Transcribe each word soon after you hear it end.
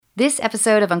This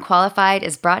episode of Unqualified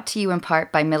is brought to you in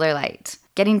part by Miller Lite.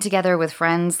 Getting together with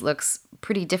friends looks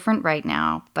pretty different right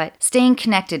now, but staying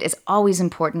connected is always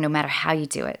important no matter how you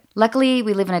do it. Luckily,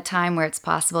 we live in a time where it's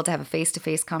possible to have a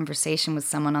face-to-face conversation with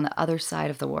someone on the other side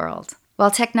of the world. While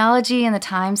technology and the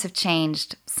times have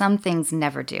changed, some things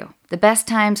never do. The best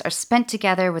times are spent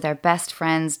together with our best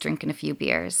friends drinking a few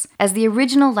beers. As the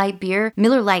original light beer,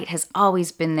 Miller Lite has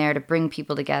always been there to bring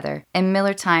people together, and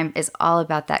Miller Time is all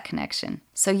about that connection.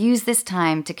 So use this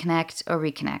time to connect or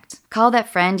reconnect. Call that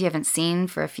friend you haven't seen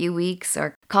for a few weeks,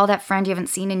 or call that friend you haven't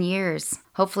seen in years.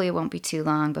 Hopefully it won't be too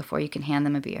long before you can hand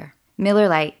them a beer. Miller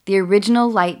Lite, the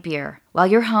original light beer. While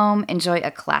you're home, enjoy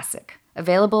a classic.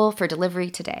 Available for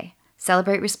delivery today.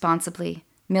 Celebrate responsibly.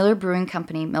 Miller Brewing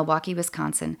Company, Milwaukee,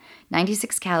 Wisconsin.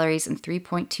 96 calories and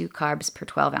 3.2 carbs per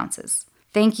 12 ounces.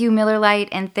 Thank you, Miller Lite,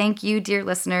 and thank you, dear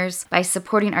listeners. By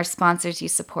supporting our sponsors, you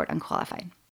support Unqualified.